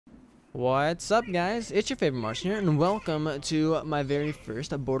What's up, guys? It's your favorite Martian here, and welcome to my very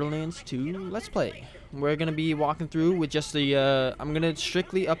first Borderlands 2 Let's Play. We're gonna be walking through with just the, I'm gonna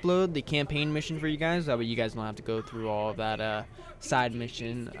strictly upload the campaign mission for you guys, that way you guys don't have to go through all of that, side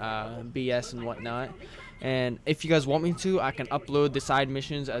mission, BS and whatnot. And if you guys want me to, I can upload the side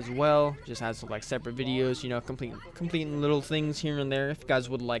missions as well, just as like separate videos, you know, completing little things here and there. If you guys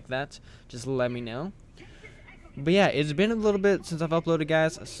would like that, just let me know. But yeah, it's been a little bit since I've uploaded,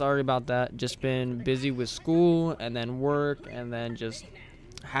 guys. Sorry about that. Just been busy with school and then work, and then just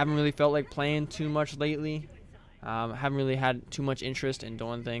haven't really felt like playing too much lately. Haven't really had too much interest in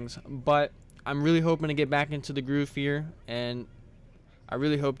doing things, but I'm really hoping to get back into the groove here, and I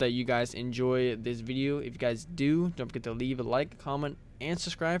really hope that you guys enjoy this video. If you guys do, don't forget to leave a like, comment, and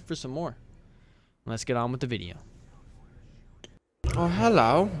subscribe for some more. Let's get on with the video. Oh,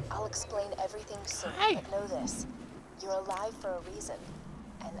 hello. I'll explain everything soon, but know this. You're alive for a reason,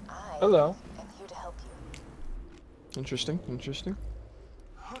 and I am here to help you. Interesting, interesting.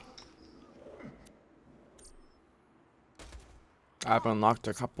 I've unlocked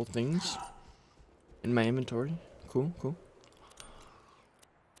a couple things in my inventory. Cool, cool.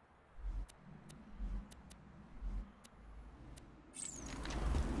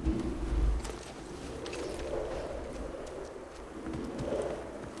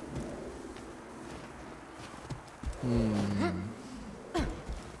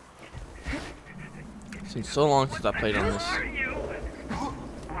 It's been so long since I played on this.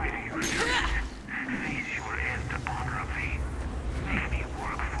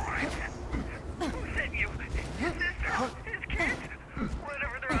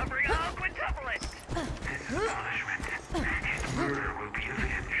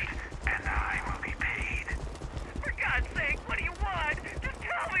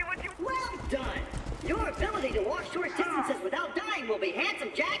 Your ability to walk short distances without dying will be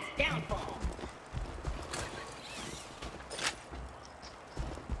Handsome Jack's downfall.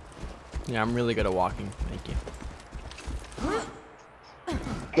 Yeah, I'm really good at walking. Thank you.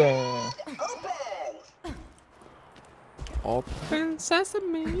 Open! Open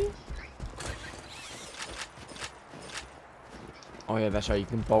sesame. Oh yeah, that's right. You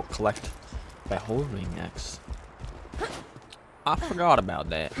can bulk collect by holding X. I forgot about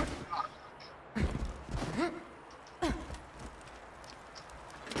that.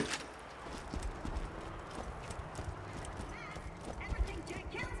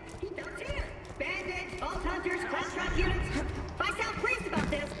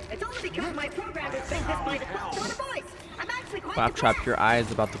 Claptrap, your eye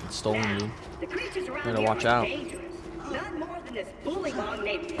is about to get stolen, dude. You gotta watch out. None more than this bully mong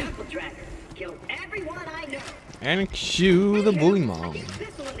named Pimple Tracker. Killed everyone I know. And cue the bully mong. I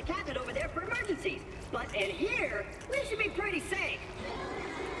pistol in the cabinet over there for emergencies, but in here we should be pretty safe.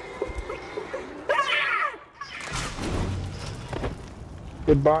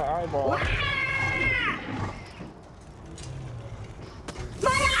 Goodbye, eyeball.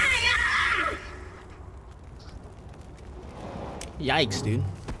 Yikes, dude.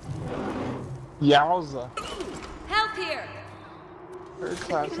 Yowza. Help here! Her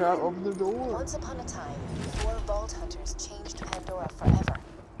Claptrap, open the door. Once upon a time, 4 Vault Hunters changed Pandora forever.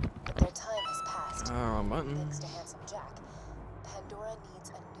 But their time has passed. Wrong button. Thanks to Handsome Jack, Pandora needs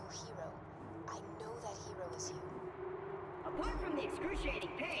a new hero. I know that hero is you. Apart from the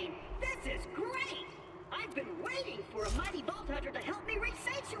excruciating pain, this is great! I've been waiting for a mighty Vault Hunter to help me reach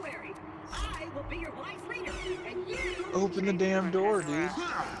Sanctuary. I will be your wise leader, and you... Open the damn door, dude.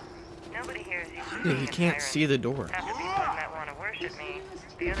 Nobody here is used to Dude, he can't see the door. half the people that want to worship me,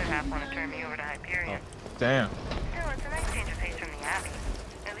 the other half want to turn me over to Hyperion. Damn. Still, it's a nice change of pace from the Abbey.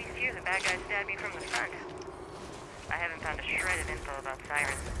 At least here the bad guys stabbed me from the front. I haven't found a shred of info about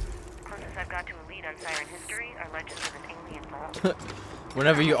sirens. The closest I've got to a lead on siren history are legends of an alien vault.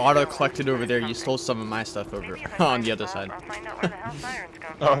 Whenever you auto-collected over there, you stole some of my stuff over on the other side. I'll find out where the hell sirens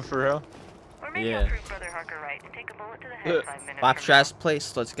come from. Oh, for real? Or maybe I'll prove Brother Harker right and take a bullet to the head 5 minutes Claptrap's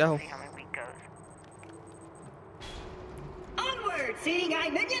place, let's go. See how my week goes. Onward, seeing eye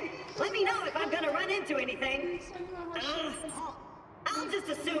minion! Let me know if I'm gonna run into anything. I'll just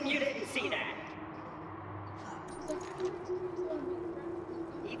assume you didn't see that.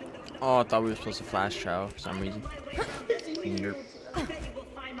 Oh, I thought we were supposed to flash chow for some reason. Nerp.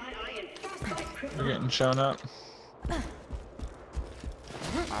 We're getting shown up. I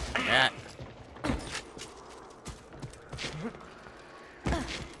forgot.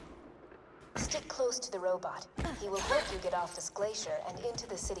 Stick close to the robot. He will help you get off this glacier and into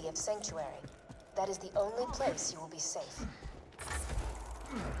the city of Sanctuary. That is the only place you will be safe.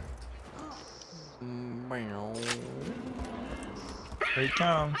 Here he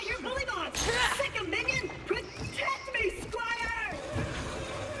comes. I hear bully Sick of minion! Protect me, Squire!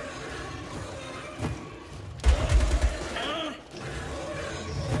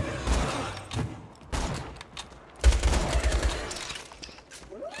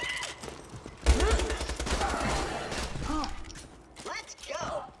 Let's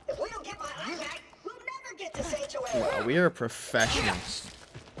go! If we don't get my eye back, we'll never get to Sanctuary! Wow, we are professionals.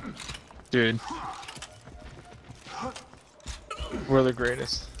 Dude. We're the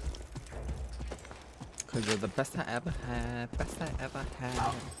greatest. Cause you're the best I ever had. Best I ever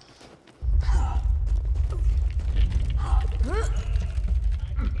had.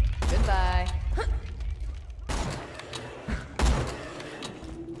 Goodbye.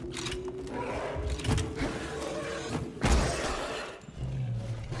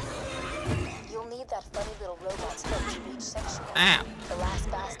 You'll need that funny little robot's hook to reach Sanctuary. Ah! The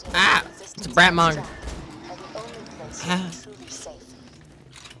last bastion Ah! of resistance It's a brat is monger. trapped, and the only place Ah. you're truly safe.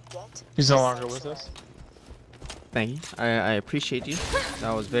 Get He's no to longer with Sanctuary. us. Thank you. I appreciate you.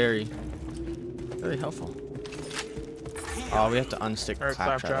 That was very helpful. Oh, we have to unstick Alright,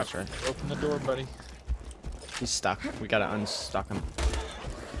 Claptrap. That's Claptrap. right. Open the door, buddy. He's stuck. We gotta unstuck him.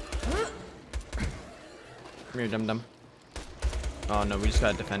 Come here, dum dum. Oh no, we just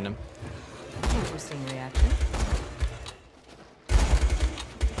gotta defend him. Interesting reaction.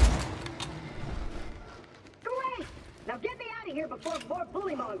 Great! Now get me out of here before more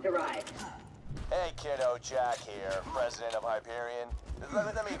bullymongs arrive. Hey kiddo, Jack here, president of Hyperion.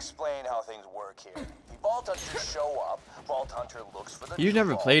 Let me explain how things work here. The Vault Hunters show up, Vault Hunter looks for the You've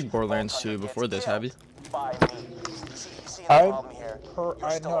never vault, played Vault Borderlands Hunter 2 gets before this, have you? killed by me. You see the problem here? You're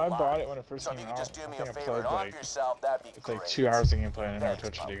still I alive. bought it when it first So if came you could out. just do I me think a I favor and played off like yourself, that'd be it's great. like 2 hours of gameplay and I never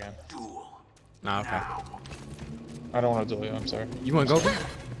Thanks, touched it again. Oh, okay. I don't want to duel you. I'm sorry. You wanna go? You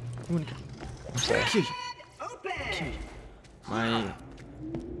wanna go? I'm sorry. Kill you. Open! My.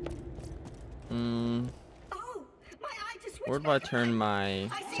 Oh, my eye just switched Where do I back turn on. my I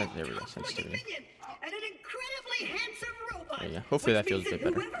see sensitivity? a top-ranking Sensitivity. minion and an incredibly handsome robot. There you go. Hopefully that which feels means a bit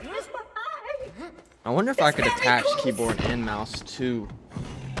that better. whoever has my eye- I wonder if I could It's very attach close. keyboard and mouse to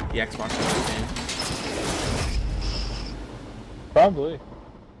the Xbox game. Probably.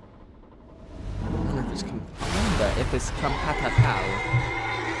 I wonder if it's compatible.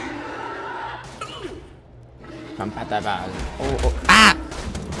 Compatible. Oh, ah!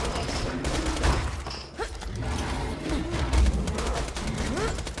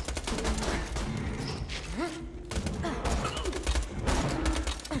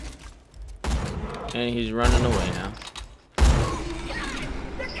 And he's running away now.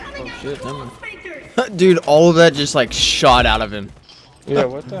 Oh shit, never mind. Dude, all of that just like shot out of him. Yeah,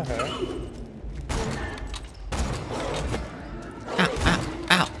 what the heck?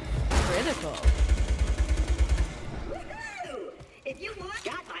 Ow. Critical. If you want,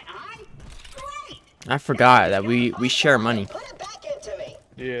 got my eye? Great! I forgot that we share money. Put it back into me.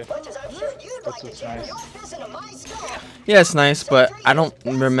 Yeah. Much as I'm sure you'd like to what's jam nice. your fist into my skull. Yeah, it's nice, but I don't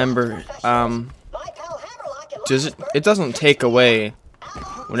remember. My pal Hammerlock and Does it doesn't take away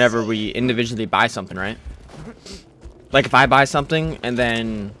whenever we individually buy something, right? Like if I buy something and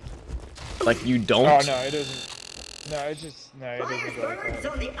then like you don't. Oh no, it doesn't. No, it doesn't go like Firebird's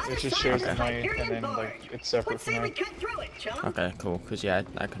on the that. other It just side shares of the money and Hyperion then Barge. like it's separate Let's from say we that. cut through it, chum. Okay, cool. Cause yeah,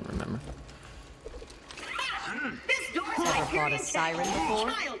 I couldn't remember. This door's Never Hyperion fought a siren Tech.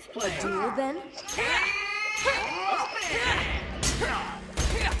 before? Child's play. Duel then?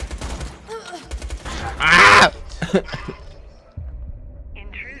 Ah!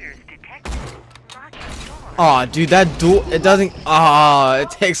 Intruders detected. Lock your door. Oh, dude, that duel. It doesn't. Oh, it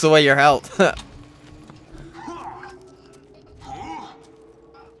takes away your health.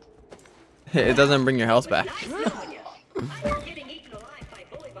 It doesn't bring your health back. Nice knowing you. I heard getting eaten alive by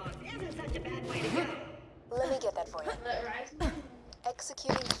bullymongs isn't such a bad way to go. Let me get that for you.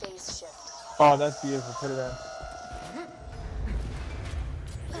 Executing phase shift. Oh, that's beautiful. Put it in.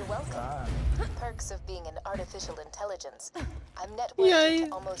 You're welcome. Perks of being an artificial intelligence. I'm networked Yay.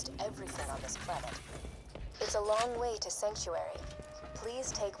 into almost everything on this planet. It's a long way to Sanctuary.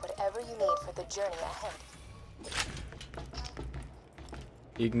 Please take whatever you need for the journey ahead.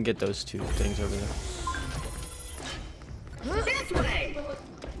 You can get those two things over there. This way.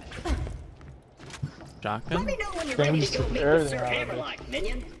 Let Shotgun. me know when you're ready to go meet with Sir Hammerlock,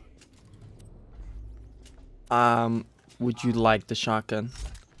 minion. Would you like the shotgun?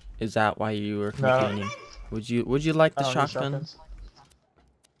 Is that why you were No. complaining? Would you like the I don't need shotgun? shotguns.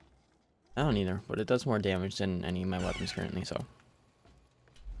 I don't either, but it does more damage than any of my weapons currently, so.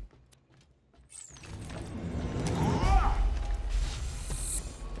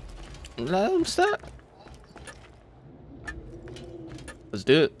 Let him stop. Let's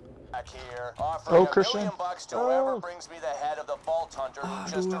do it. Back here, offering Christian. $1 million to whoever brings me the head of the Vault Hunter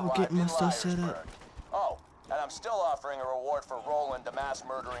who just dude, I'll arrived get in my stuff set Liarsburg. up. Oh, and I'm still offering a reward for Roland, the mass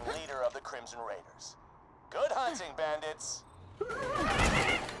murdering leader of the Crimson Raiders. Good hunting, bandits.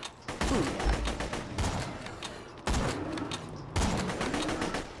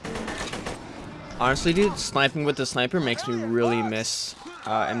 Honestly, dude, sniping with the sniper makes me really miss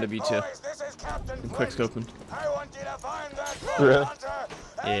MW2. Boys, this is Captain And quick scoping. I want you to find that Really? Vault Hunter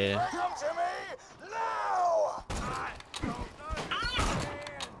and Yeah. bring him to me now.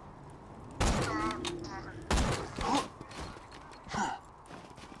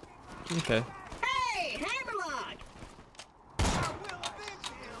 Okay. Hey, Hammerlock!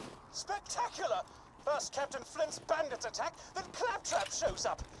 Spectacular! First Captain Flint's bandits attack, then Claptrap shows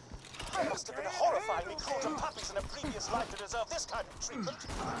up. I must have been horrifyingly cruel to puppies in a previous life to deserve this kind of treatment.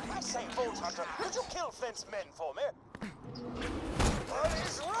 I say, Vault Hunter, could you kill Flint's men for me? What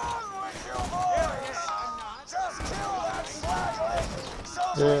is wrong with you boys? Just kill that slagling so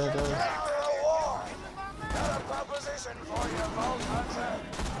we can get the reward. Got a proposition for you, Vault Hunter.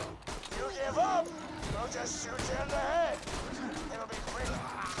 You give up, we'll just shoot you in the head. It'll be quick,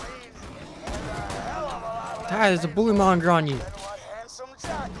 clean, and a hell of a lot less Guys, there's a bully monger on you. than what Handsome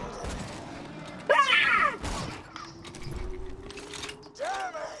Jack did.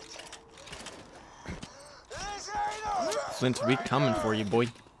 Damn it! This ain't over! Flint, we coming for you, boy.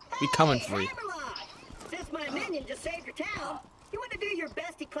 We coming for you. Hammerlock! Since my minion just saved your town, you want to do your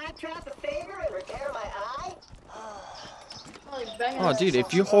bestie Claptrap a favor and repair my eye? Oh, dude,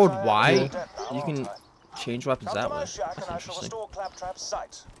 if you hold Y, you can change weapons Come to that my way. shack That's and I shall interesting. restore Claptrap's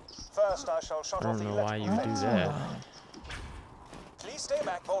sight. First, I shall shut I off don't the know why you electrical do lights. that. Please stay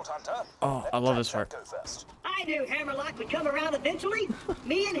back, Vault Hunter. Oh, Let I love this Claptrap part. go first. I knew Hammerlock would come around eventually.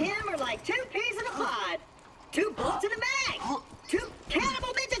 Me and him are like two peas in a pod. Two bullets in a bag. Two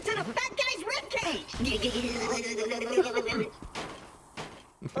cannibal midgets in a fat guy's ribcage.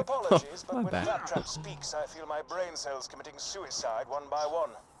 Apologies, but My when bad. Claptrap speaks, I feel my brain cells committing suicide one by one.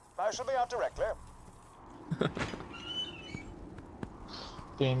 I shall be out directly.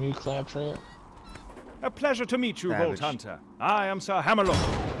 Damn you, Claptrap. A pleasure to meet you, Savage. Vault Hunter. I am Sir Hammerlock.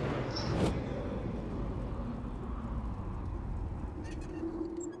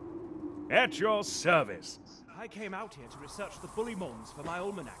 At your service. I came out here to research the bully mons for my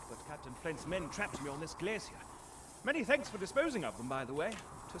almanac, but Captain Flint's men trapped me on this glacier. Many thanks for disposing of them, by the way.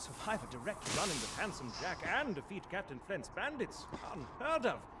 To survive a direct run-in with Handsome Jack and defeat Captain Flint's bandits, unheard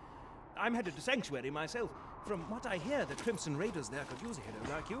of. I'm headed to Sanctuary myself. From what I hear, the Crimson Raiders there could use a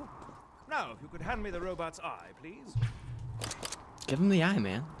hero like you. Now, if you could hand me the robot's eye, please. Give him the eye,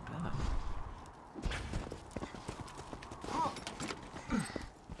 man. God.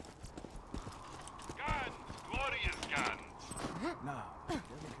 Guns, glorious guns. Now, let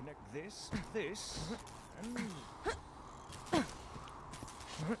me connect this, and...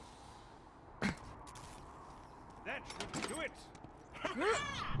 That should do it. I am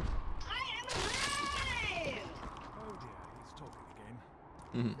alive! Oh dear, he's talking again.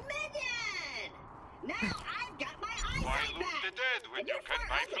 Minion! Now I've got my Why eyesight look back! the dead when And you you're can far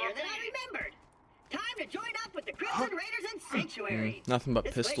buy uglier from than I me? remembered. Time to join up with the Crimson Raiders and Sanctuary. Nothing but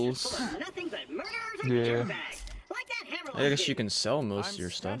This glacier's pistols. full of nothing but murderers and Yeah. dirtbags. Like that Hammerlock I guess you dude. can sell most I'm of your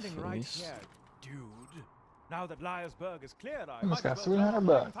stuff, standing at right least. here, dude. Now that Liarsburg is cleared, I Almost might got as well turn 300 up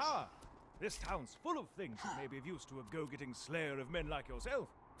my bucks. power. This town's full of things that may be of use to a go-getting slayer of men like yourself.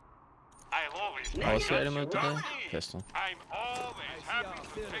 I've always Oh, been what's the what item you of the day? want me. Pistol. I'm always I see happy our to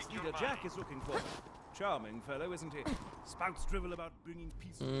fearless take your leader money. Jack is looking for me. Charming fellow, isn't he? Spouts drivel about bringing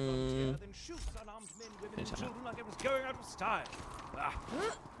peace to the frontier, then shoots unarmed men, women, and Anytime. children like it was going out of style. Ah,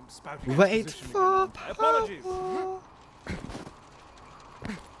 I'm spouting Wait exposition for again. My apologies.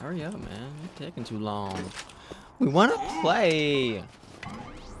 Hurry up, man. You're taking too long. We want to play.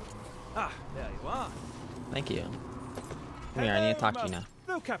 Ah, there you are. Thank you. Here, I need to talk to you now.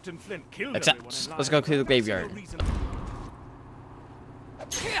 Though Captain Flint killed Accept. everyone in Let's go to the Liarsburg, graveyard.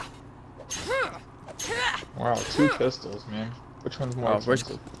 that's no reason- Wow, 2 pistols, man. Which one's more Oh, where's-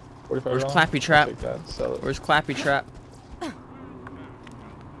 expensive? 45 where's rounds? Clappy Trap? I'll take that. Sell it. Where's Clappy Trap?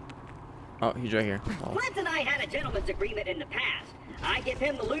 Oh, he's right here. Oh. Flint and I had a gentleman's agreement in the past. I give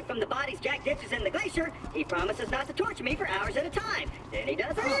him the loot from the bodies Jack ditches in the glacier. He promises not to torture me for hours at a time. Then he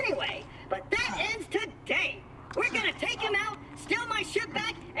does it anyway. But that ends today. We're gonna take him out, steal my ship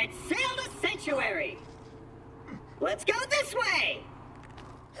back, and sail to Sanctuary. Let's go this way.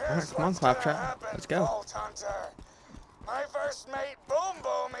 Here's come on, what's gonna Claptrap. happen, Let's go. Vault Hunter. My first mate, Boom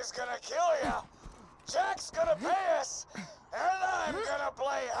Boom, is gonna kill you. Jack's gonna pay us, and I'm gonna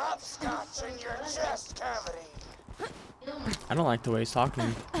play hopscotch in your chest cavity. I don't like the way he's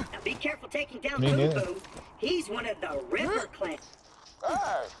talking. Now be careful taking down Me Boom neither. Boom. He's one of the River Clan. Hey,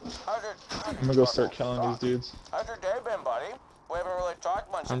 I'm gonna go start killing these dudes. how's your day been, buddy? We haven't really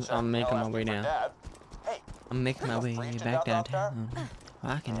talked much since I'm making my left way you for down. dead. Hey, I'm making my way freeze to back death out there? downtown.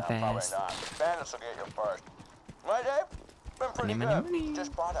 Walking no, probably fast. not. Bandits will get you first. My day? Been pretty Money, good. money, money.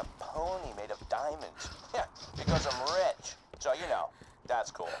 Just bought a pony made of diamonds. Yeah, because I'm rich. So, you know, that's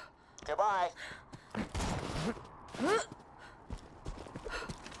cool. Goodbye.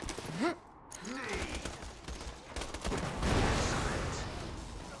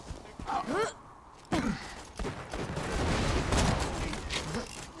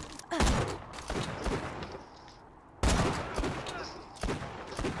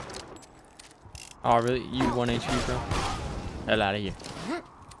 Oh, really? You 1 HP, bro? Hell out of here.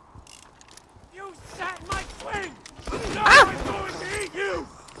 You sat in my swing! Now I'm going to eat you!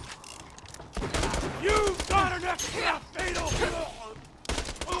 You got an extra fatal!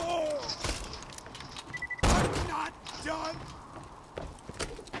 I'm not done!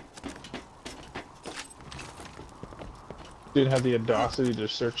 Dude had the audacity to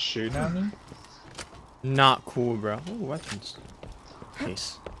start shooting at me. Not cool, bro. Ooh, weapons.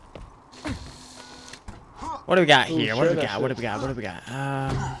 Nice. What do we got Ooh, here? What do share we that got? What do shit. we got? What do we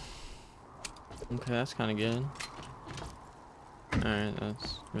got? Okay, that's kind of good. Alright,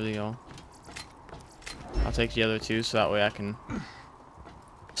 that's really all. I'll take the other two so that way I can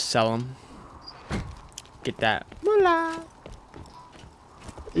sell them. Get that moolah.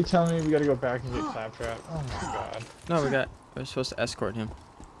 You telling me we gotta go back and get Claptrap? Oh my god. No, we're supposed to escort him.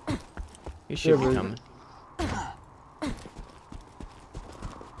 He should be but- coming.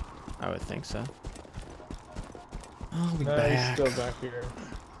 I would think so. Oh, we No, he's back. still back here.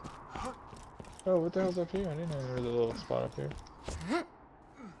 Oh, what the hell's up here? I didn't know there was a little spot up here.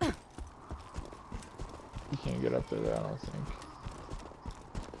 You can't get up there, though, I don't think.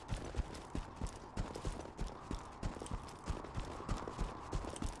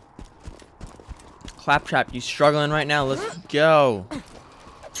 Claptrap, you struggling right now? Let's go.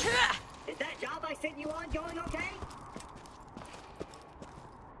 Is that job I sent you on going okay?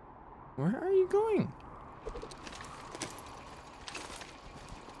 Where are you going?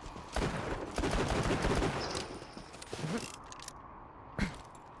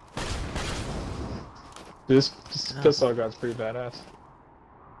 This pistol guy's pretty badass.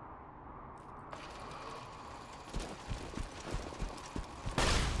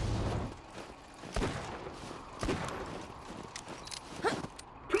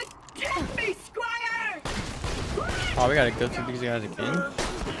 Protect me, Squire! Oh, we gotta go through these guys again.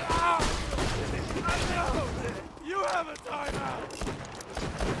 You have a timeout!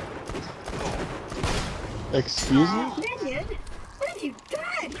 Excuse me? Minion, what have you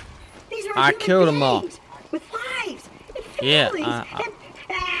done? These are I human killed 'em all. beings with lives and Yeah, families.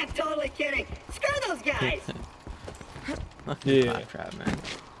 I'm totally kidding. Screw those guys. Yeah. Claptrap, man.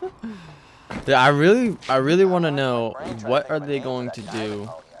 Dude, I really want to know what are they going to do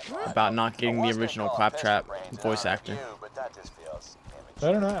about not getting the original Claptrap voice actor. But that just feels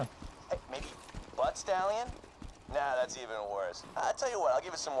I don't know. Hey, maybe Butt Stallion? Nah, that's even worse. I'll tell you what, I'll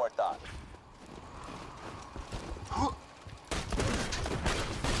give it some more thought.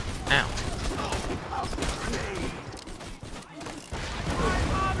 Ow. My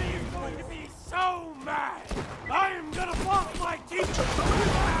mommy is going to be so mad! I am gonna block my teacher!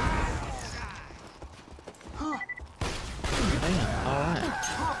 Damn,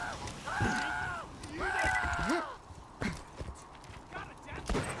 alright.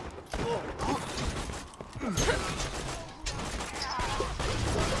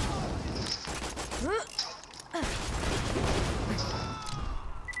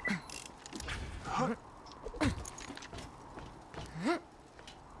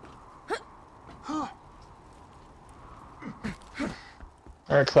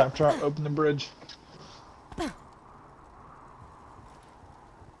 Alright, Claptrap, open the bridge. And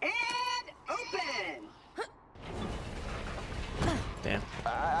open. Damn.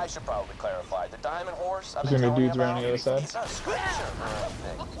 I should probably clarify. The diamond horse I've There's been gonna be telling dudes you around about, the other side. it's not a sculpture or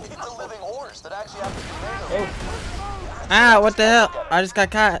anything. It's a living horse that actually happens to be made of. Ah, what the hell? I just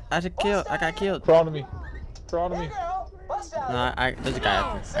got caught. I got killed. Crawl to me. Crawl to me. Girl, bust out. No, there's a guy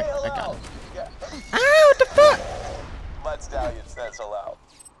up Say here. I got hello. him. Yeah. Ah, what the fuck? Butt Stallion says hello.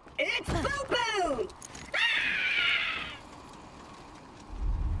 It's Boo Boo.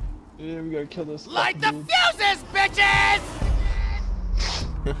 Yeah, we gotta kill this. Light the dude. fuses, bitches!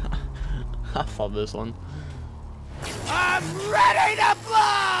 I love this one. I'm ready to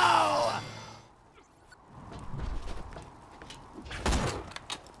blow!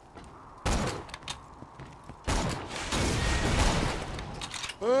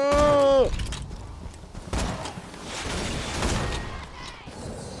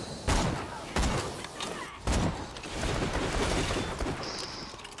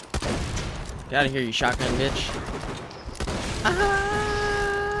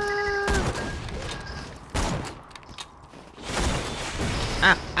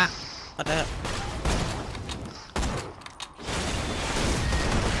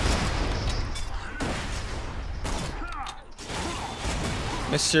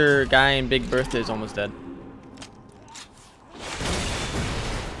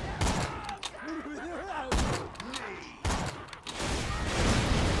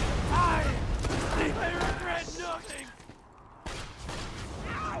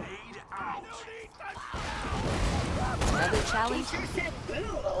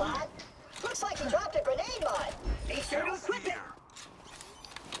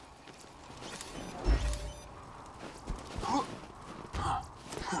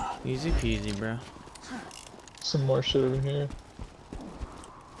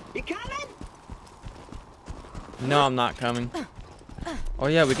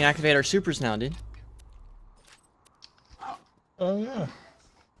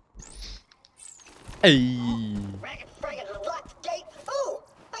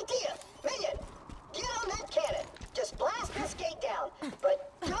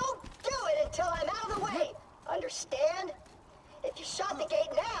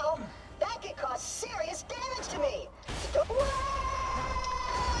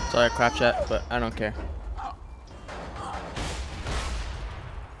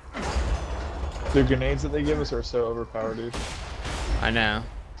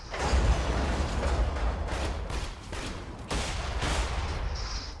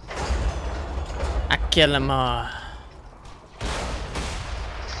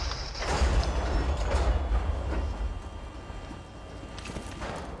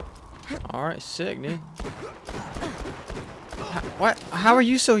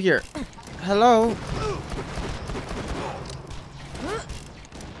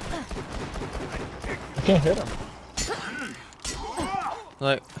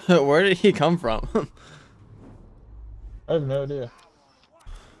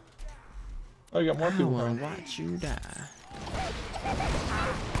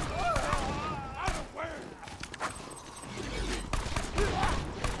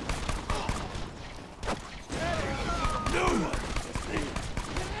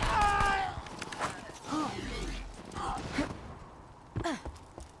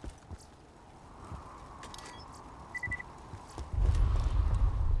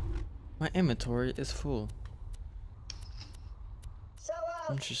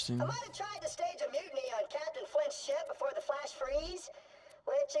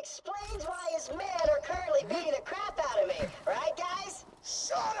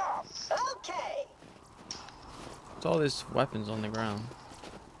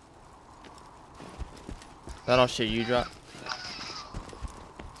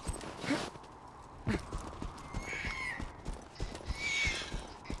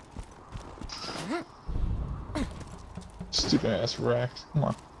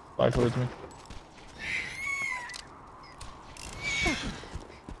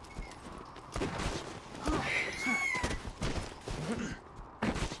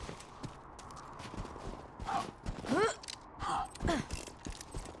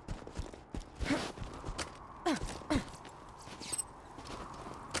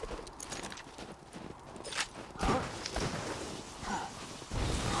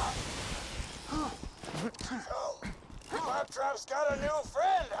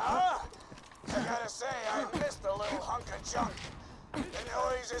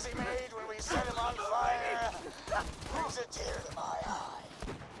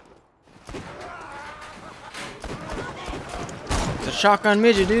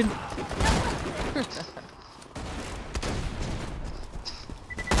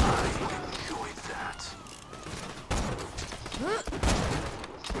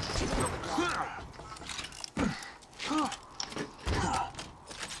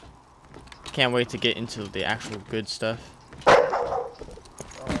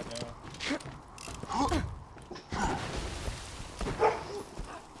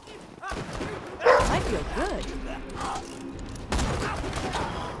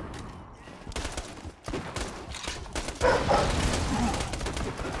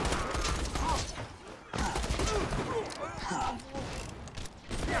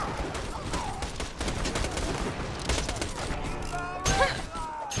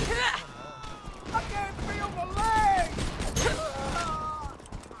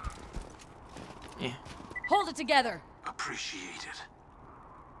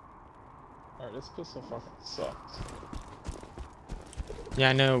 Alright, this pistol fucking sucks. Yeah,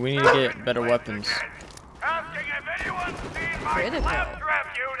 I know. We need to get better weapons. Asking if anyone's seen my Critical.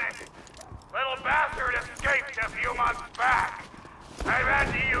 claptrap unit. Little bastard escaped a few months back. I've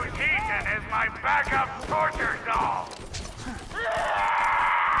had to use Ethan as my backup torture doll.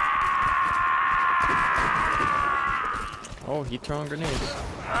 Oh, he throwing grenades.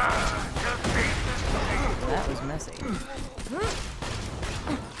 That was messy.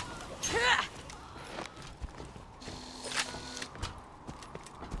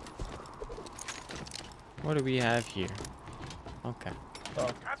 What do we have here? Okay. At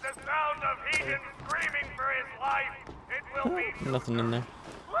the sound of Ethan screaming for his life, it will be Nothing in there.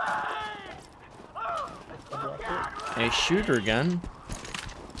 A shooter gun.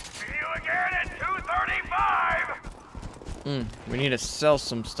 see you again at 2:35. We need to sell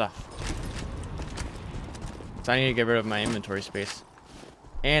some stuff. So I need to get rid of my inventory space.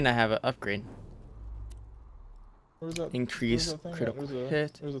 And I have an upgrade. Where's that? Increase where's that thing critical at?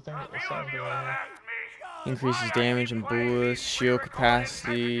 hit. There's a thing that was Few of something you right have here. asked me. Increases damage and bullets. Shield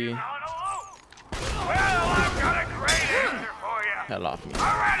capacity. Well, I've got a great answer for you. Hell off me. A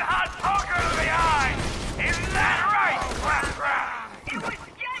red-hot poker to the eye! Isn't that right, Claptrap? It was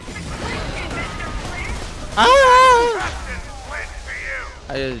just a question, Mr. Flint. Ah! Captain Flint for you!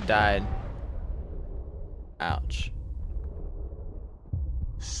 I just died. Ouch.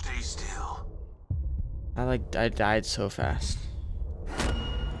 Stay still. I died so fast.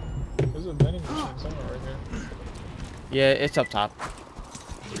 There's a vending machine somewhere right here. Yeah, it's up top.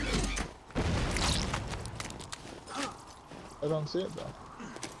 I don't see it though.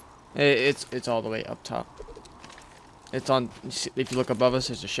 It's all the way up top. It's on. If you look above us,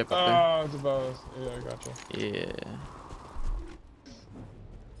 there's a ship up Oh, it's above us. Yeah, I gotcha. there. Yeah.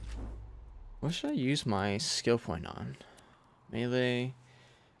 What should I use my skill point on? Melee.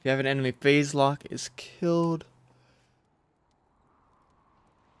 If you have an enemy, phase lock is killed.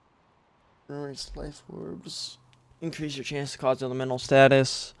 Memories, life orbs. Increase your chance to cause elemental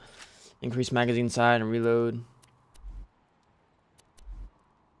status. Increase magazine size and reload.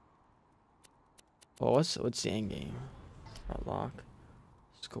 Oh, what's the end game? Lock.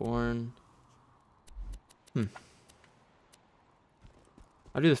 Scorn.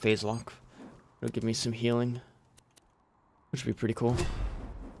 I'll do the phase lock. It'll give me some healing, which would be pretty cool.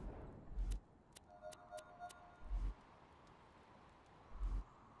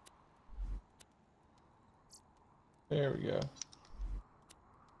 There we go.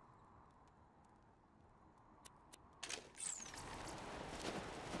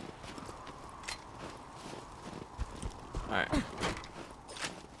 Alright.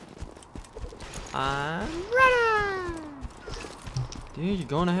 I'm ready! Dude, you're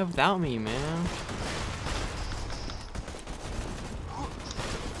going ahead without me, man.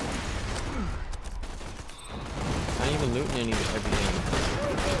 Not even looting everything.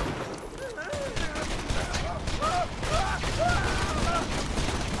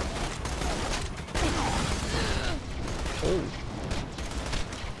 Oh.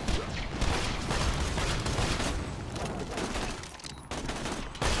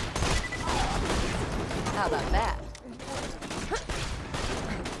 How about that?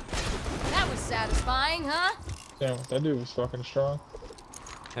 That was satisfying, huh? Damn, that dude was fucking strong.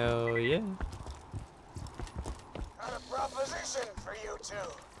 Hell yeah. Got a proposition for you two.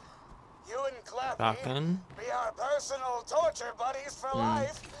 You and Clappy Shotgun. be our personal torture buddies for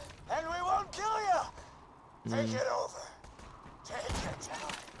life, and we won't kill you. Take it over. Take your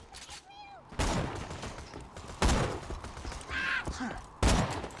time.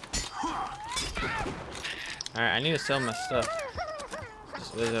 Alright, I need to sell my stuff.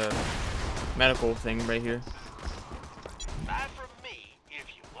 There's a medical thing right here. Buy from me if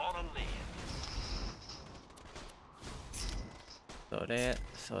you want to live.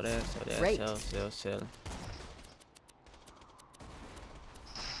 Sell that, Great. sell.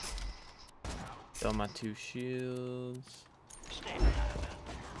 Sell my 2 shields.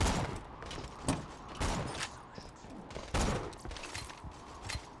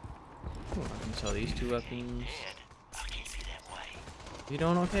 Ooh, I can sell these 2 weapons. I'll keep you that way. You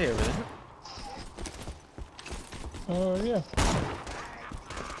doing okay over there? Oh, yeah.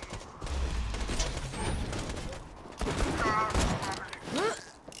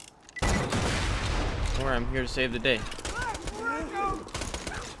 Don't worry, I'm here to save the day. Calm down.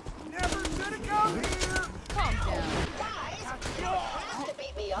 Guys, you don't have to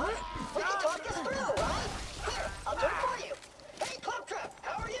beat me up. We can talk this through, right? Here, I'll do it for you. Hey, Claptrap,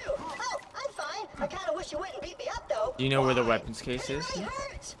 how are you? Oh, I'm fine. I kind of wish you wouldn't beat me up, though. Do you know where the Why? weapons case is? It really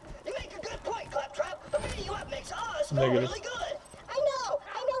hurts. You make a good point, Claptrap. But beating you up makes us feel Negative. really good. I know,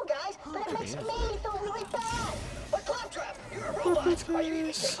 guys. But it makes This made me feel really bad. But Claptrap, you're a robot. Are you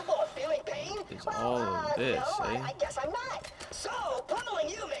even capable of feeling pain? It's all of this, no, eh? I guess I'm not. So, pummeling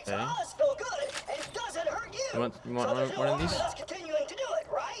you makes us feel good and doesn't hurt you. You want so there's no one of harm these? in us continuing to do it,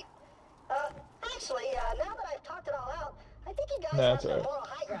 right? Actually, now that I've talked it all out, I think you guys have the moral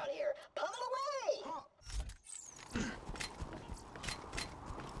high ground here. Pummel away!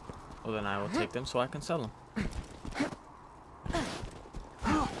 Well, then I will take them so I can sell them.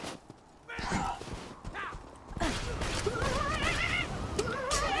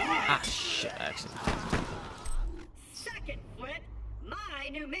 Ah, shit, accident. Second Flint, my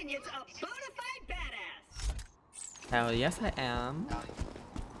new minion's a bona fide badass. Hell yes, I am.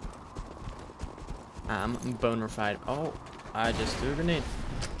 I'm bona fide. Oh, I just threw a grenade.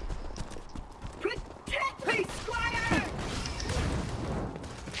 Protect me, Squire!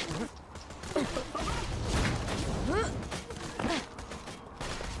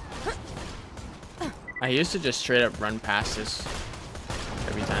 I used to just straight up run past this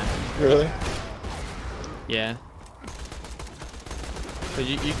every time. Really? Yeah. So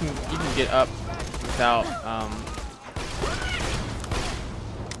you can get up without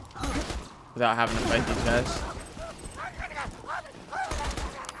without having to fight these guys.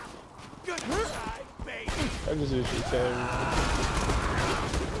 I just usually say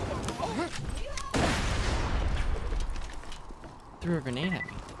Threw a grenade at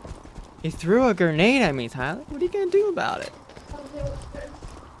me. He threw a grenade at me, Tyler. What are you gonna do about it?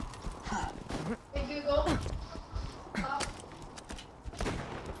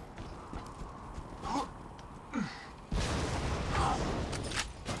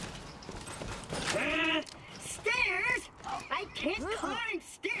 Stairs? I can't climb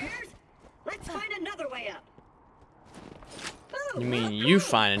stairs. Let's find another way up. Ooh, You mean you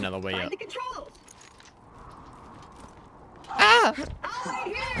find another way find up? the controls. Ah! I'll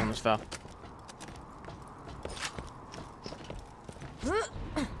wait here. Almost fell.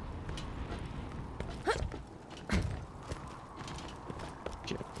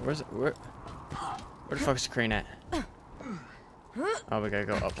 Shit, where's it? Where the fuck is the crane at? Oh, we gotta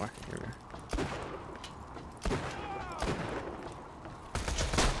go up more. Here we go.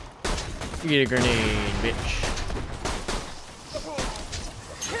 Get a grenade, bitch.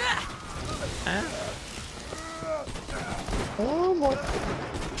 Ah. oh my.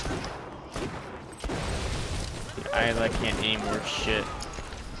 I like can't aim worth shit.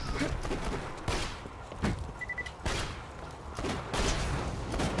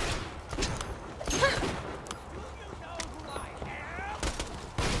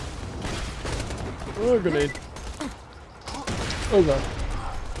 Oh, grenade. Oh god.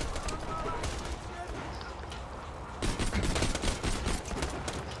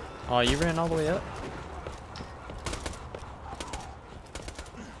 Oh, you ran all the way up?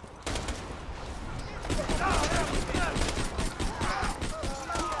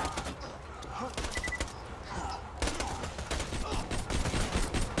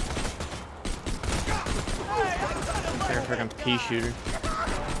 They're a freaking pea shooter.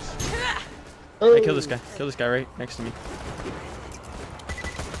 Oh. Hey, kill this guy. Kill this guy right next to me.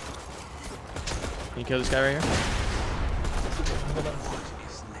 Can you kill this guy right here?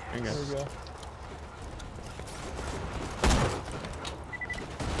 There you There we go. go.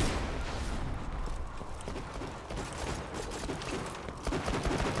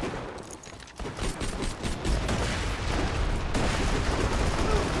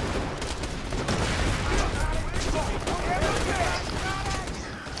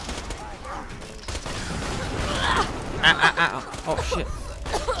 Oh shit.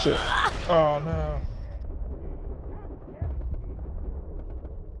 Shit. Oh no.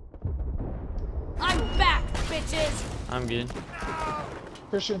 I'm back, bitches! I'm good.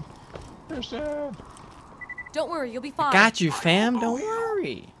 Christian. Christian. Don't worry, you'll be fine. Got you, fam. Don't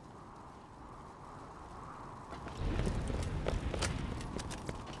worry.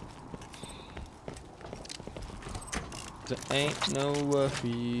 There ain't no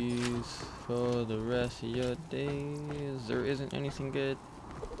worries for the rest of your days. There isn't anything good.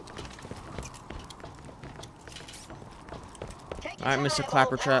 Alright, Mr.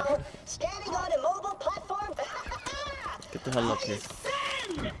 Clappertrap. Standing on a mobile platform. Get the hell up here.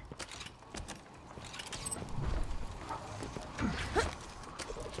 Send!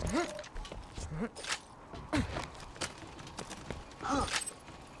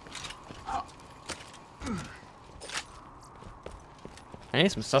 I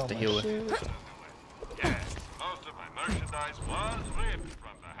need some stuff to heal with. Shit. Yes, most of my merchandise was ripped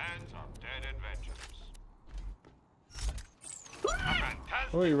from the hands of dead adventurers. A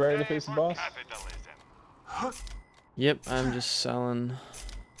fantastic Oh, you ready to day face the for boss? capitalism. Yep, I'm just selling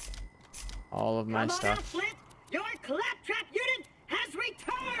all of my Come on stuff. out, Flint. Your claptrap unit has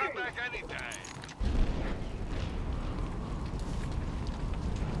returned. Come back anytime.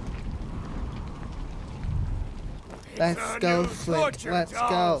 Let's go, Flint. Let's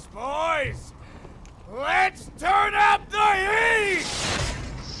go. Boys! Let's turn up the heat!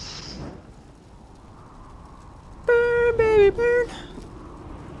 Burn, baby, burn.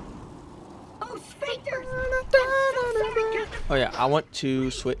 Oh, sphincters! Oh yeah, I want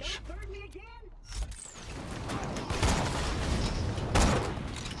to switch. Burn me again?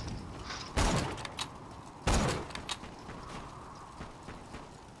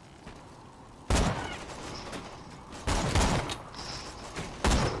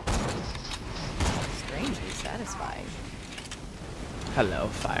 Strangely satisfying. Hello,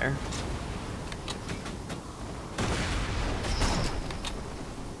 fire.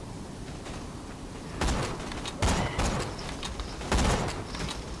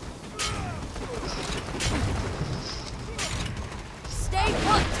 Stay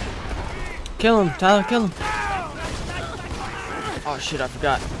put. Kill him, Tyler, kill him. Oh shit, I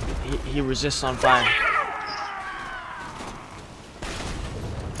forgot. He resists on fire.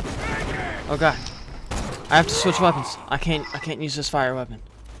 Oh god. I have to switch weapons. I can't use this fire weapon.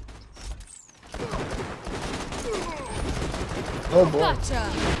 Oh boy.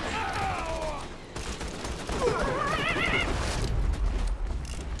 Gotcha.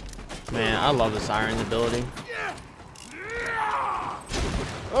 Man, I love the siren's ability.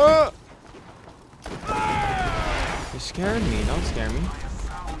 You scared me, don't scare me.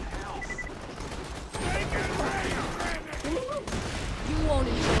 You won't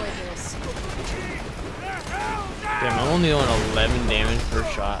enjoy this. Damn, I'm only doing 11 damage per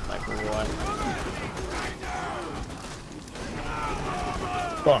shot. Like, what?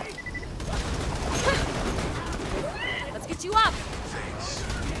 Fuck. Let's get you up.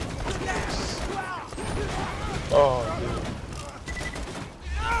 Oh, dude.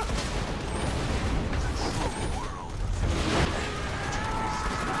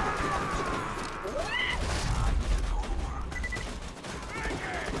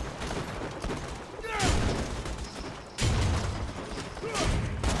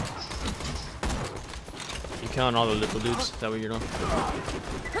 You killing all the little dudes? Is that what you're doing?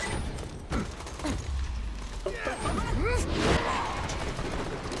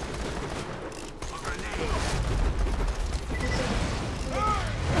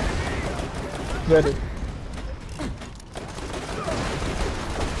 Ready.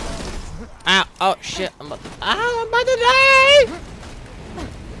 Ow! Oh shit! I'm about to die!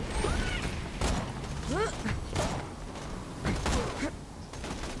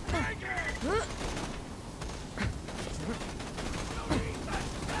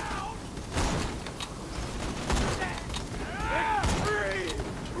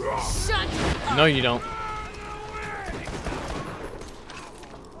 Shut. No, you don't.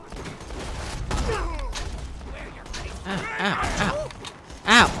 Ow!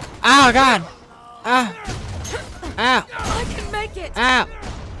 Ow! Ow! God! Ow! Ow! I can make it. Ow!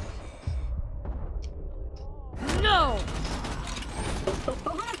 No.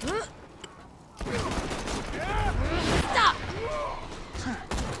 Stop.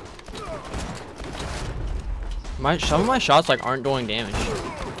 Some of my shots like aren't doing damage.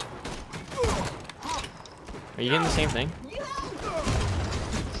 Are you getting the same thing?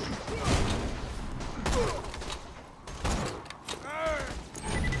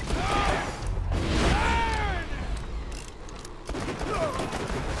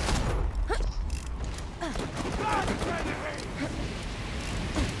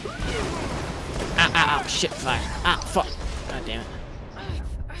 Ow, shit, fire. Ah, fuck. God damn it.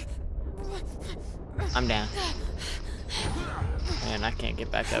 I'm down. Man, I can't get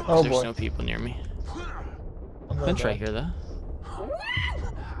back up because Oh, there's boy. no people near me. I'm going Flint's right back. here, though.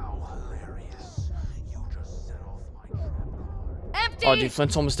 Empty. Oh, dude,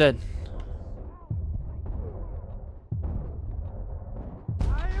 Flint's almost dead.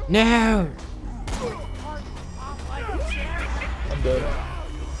 No! I'm dead.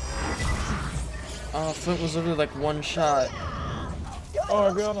 Oh, Flint was literally like one shot. Oh,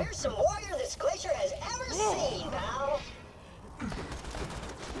 I got him. Here's some warrior this glacier has ever seen, pal.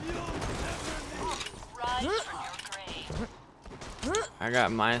 I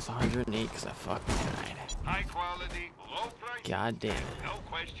got minus 108 because I fucking died. High quality, low price. God damn it. No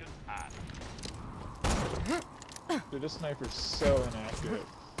question asked. Dude, this sniper's so inaccurate.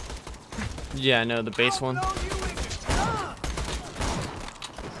 Yeah, no, the base one.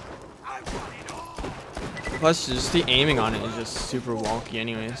 Plus, just the aiming on it is just super wonky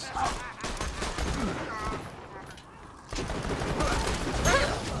anyways.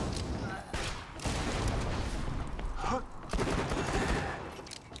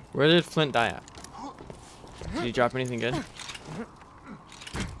 Where did Flint die at? Did he drop anything good?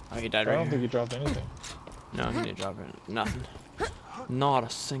 Oh, he died I right don't here. think he dropped anything. No, he didn't drop it. Nothing. Not a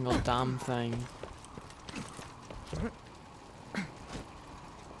single damn thing.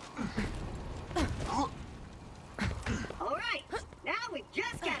 Alright, now we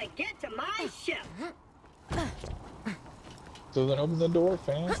just gotta get to my ship. So then open the door,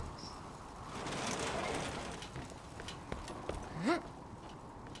 fam.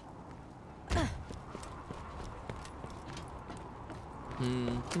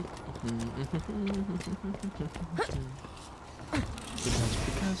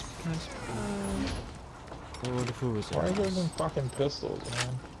 Because. What the fool is Why are it? there them fucking pistols,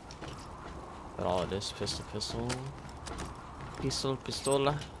 man? But all it is, pistol.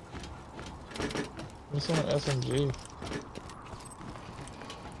 Pistola. What's on an SMG?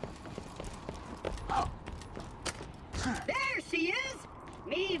 There she is!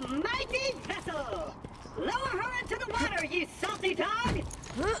 Me mighty vessel! Lower her into the water, you salty dog!